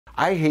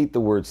I hate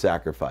the word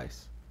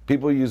sacrifice.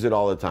 People use it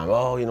all the time.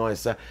 Oh,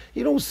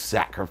 you don't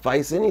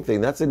sacrifice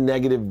anything. That's a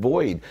negative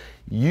void.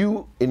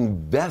 You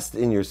invest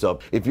in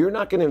yourself. If you're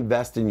not going to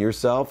invest in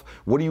yourself,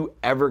 what are you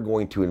ever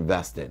going to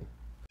invest in?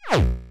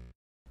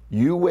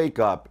 You wake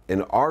up,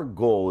 and our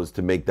goal is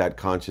to make that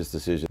conscious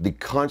decision. The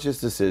conscious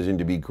decision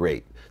to be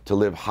great, to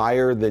live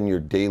higher than your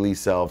daily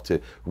self, to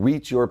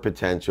reach your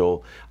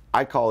potential.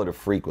 I call it a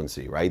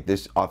frequency, right?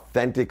 This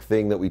authentic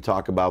thing that we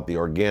talk about, the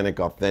organic,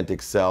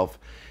 authentic self,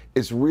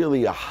 it's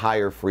really a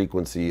higher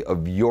frequency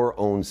of your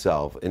own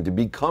self. And to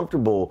be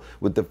comfortable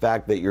with the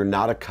fact that you're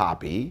not a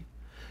copy,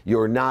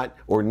 you're not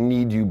or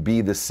need you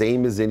be the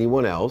same as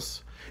anyone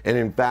else. And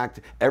in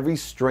fact, every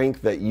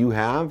strength that you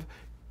have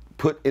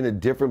put in a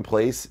different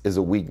place is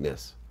a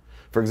weakness.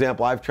 For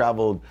example, I've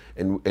traveled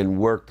and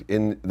worked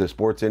in the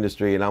sports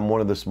industry, and I'm one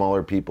of the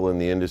smaller people in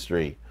the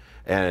industry.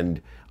 And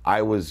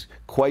I was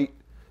quite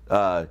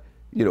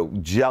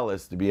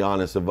jealous, to be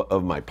honest,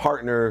 of my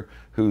partner,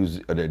 who's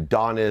an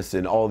Adonis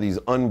and all these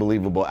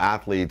unbelievable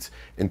athletes,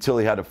 until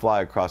he had to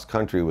fly across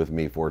country with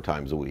me 4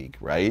 times a week,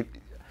 right?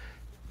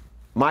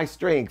 My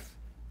strength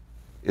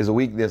is a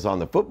weakness on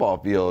the football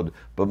field,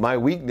 but my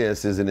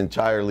weakness is an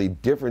entirely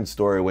different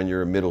story when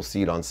you're a middle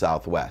seat on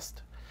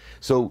Southwest.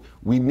 So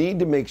we need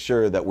to make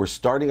sure that we're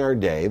starting our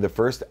day. The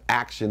first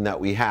action that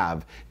we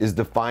have is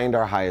to find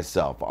our highest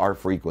self, our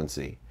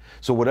frequency.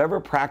 So whatever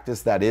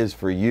practice that is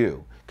for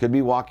you, could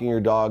be walking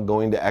your dog,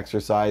 going to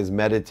exercise,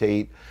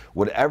 meditate,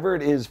 whatever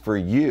it is for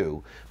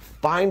you,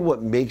 find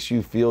what makes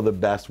you feel the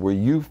best, where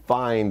you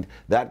find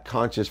that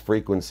conscious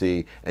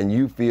frequency and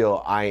you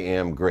feel, I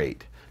am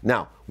great.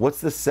 Now,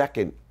 what's the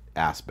second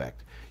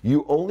aspect?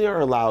 You only are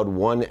allowed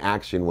one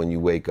action when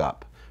you wake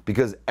up,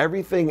 because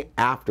everything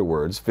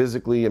afterwards,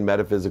 physically and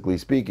metaphysically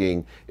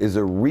speaking, is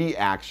a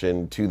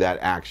reaction to that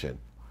action.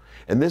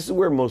 And this is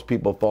where most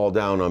people fall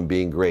down on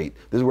being great.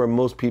 This is where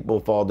most people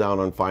fall down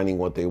on finding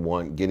what they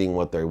want, getting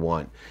what they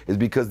want, is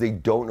because they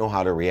don't know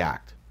how to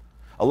react.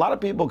 A lot of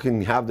people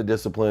can have the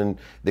discipline,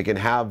 they can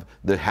have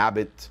the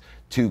habit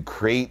to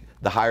create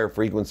the higher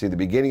frequency at the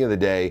beginning of the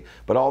day,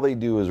 but all they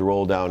do is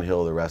roll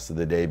downhill the rest of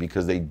the day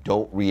because they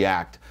don't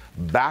react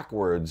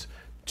backwards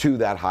to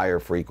that higher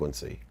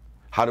frequency.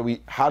 How do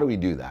we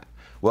do that?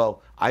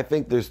 Well, I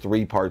think there's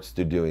 3 parts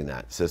to doing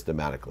that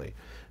systematically.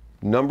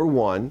 Number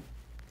 1,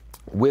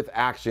 with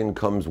action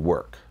comes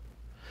work.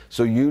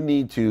 So you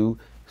need to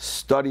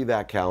study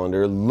that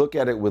calendar, look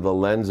at it with a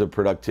lens of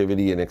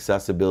productivity and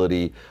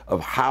accessibility of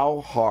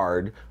how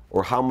hard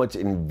or how much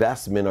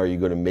investment are you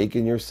going to make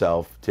in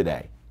yourself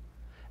today.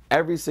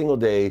 Every single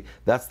day,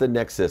 that's the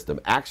next system.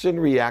 Action,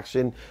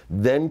 reaction,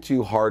 then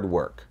to hard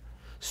work.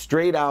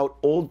 Straight out,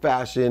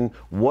 old-fashioned,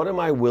 what am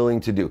I willing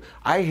to do?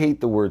 I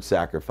hate the word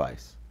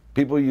sacrifice.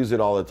 People use it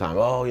all the time.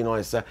 Oh,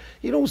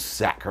 you don't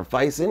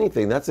sacrifice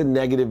anything. That's a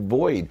negative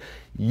void.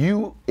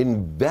 You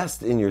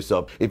invest in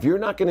yourself. If you're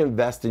not going to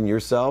invest in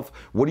yourself,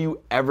 what are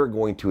you ever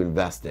going to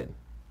invest in?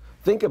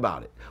 Think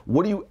about it.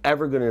 What are you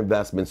ever going to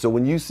invest in? So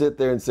when you sit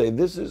there and say,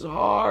 this is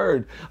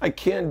hard, I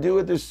can't do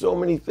it, there's so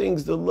many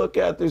things to look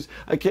at,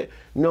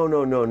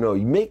 No.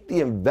 You make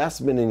the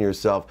investment in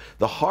yourself.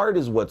 The hard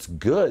is what's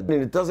good.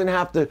 And it doesn't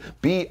have to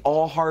be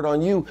all hard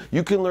on you.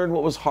 You can learn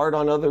what was hard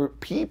on other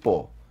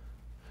people.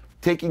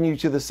 Taking you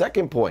to the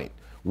second point,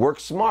 work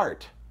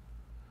smart.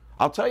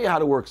 I'll tell you how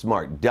to work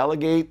smart.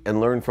 Delegate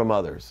and learn from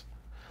others.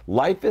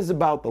 Life is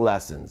about the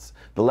lessons.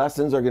 The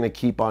lessons are going to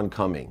keep on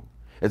coming.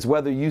 It's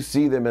whether you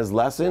see them as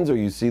lessons or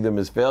you see them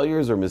as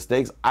failures or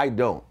mistakes. I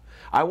don't.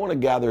 I want to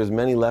gather as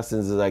many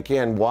lessons as I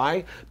can.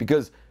 Why?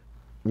 Because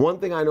one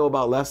thing I know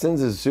about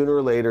lessons is sooner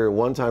or later,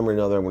 one time or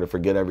another, I'm going to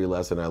forget every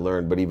lesson I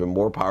learned. But even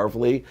more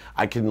powerfully,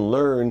 I can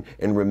learn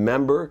and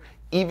remember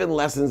even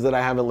lessons that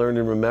I haven't learned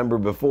and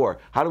remembered before.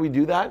 How do we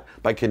do that?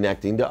 By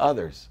connecting to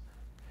others.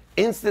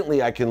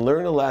 Instantly, I can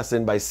learn a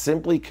lesson by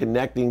simply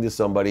connecting to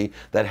somebody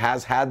that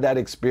has had that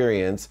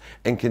experience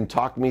and can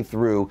talk me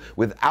through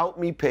without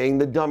me paying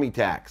the dummy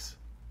tax.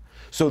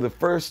 So the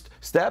first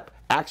step,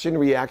 action,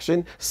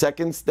 reaction.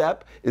 Second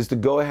step is to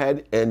go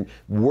ahead and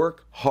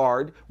work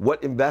hard.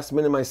 What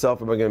investment in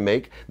myself am I going to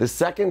make? The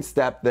second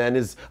step then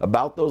is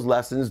about those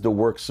lessons, to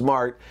work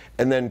smart.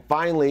 And then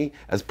finally,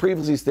 as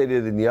previously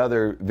stated in the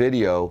other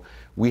video,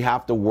 we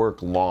have to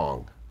work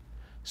long.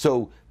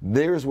 So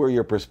there's where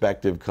your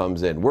perspective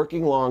comes in.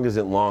 Working long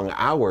isn't long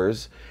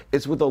hours,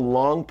 it's with a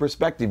long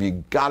perspective.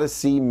 You gotta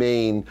see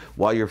Maine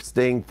while you're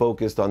staying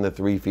focused on the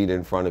 3 feet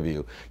in front of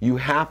you. You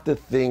have to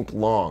think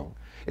long.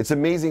 It's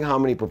amazing how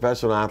many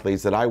professional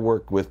athletes that I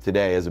work with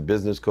today as a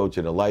business coach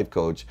and a life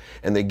coach,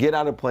 and they get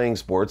out of playing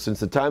sports. Since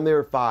the time they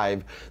were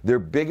 5, their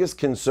biggest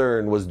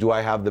concern was, do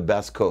I have the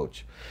best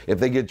coach? If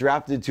they get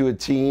drafted to a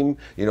team,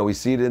 we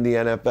see it in the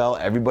NFL,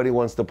 everybody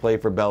wants to play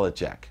for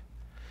Belichick.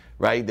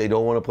 Right? They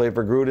don't want to play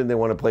for Gruden, they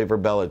want to play for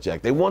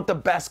Belichick. They want the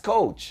best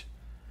coach.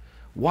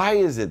 Why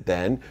is it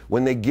then,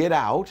 when they get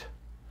out,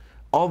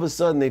 all of a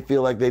sudden they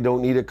feel like they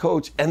don't need a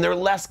coach and they're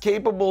less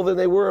capable than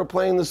they were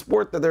playing the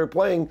sport that they're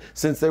playing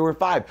since they were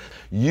 5?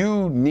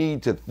 You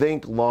need to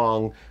think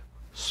long,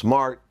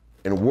 smart,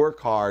 and work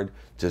hard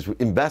to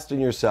invest in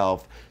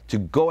yourself to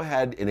go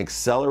ahead and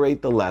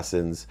accelerate the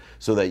lessons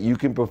so that you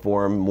can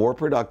perform more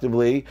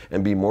productively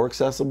and be more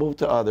accessible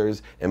to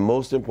others, and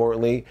most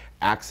importantly,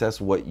 access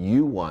what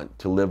you want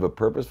to live a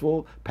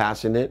purposeful,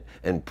 passionate,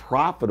 and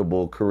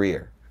profitable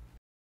career.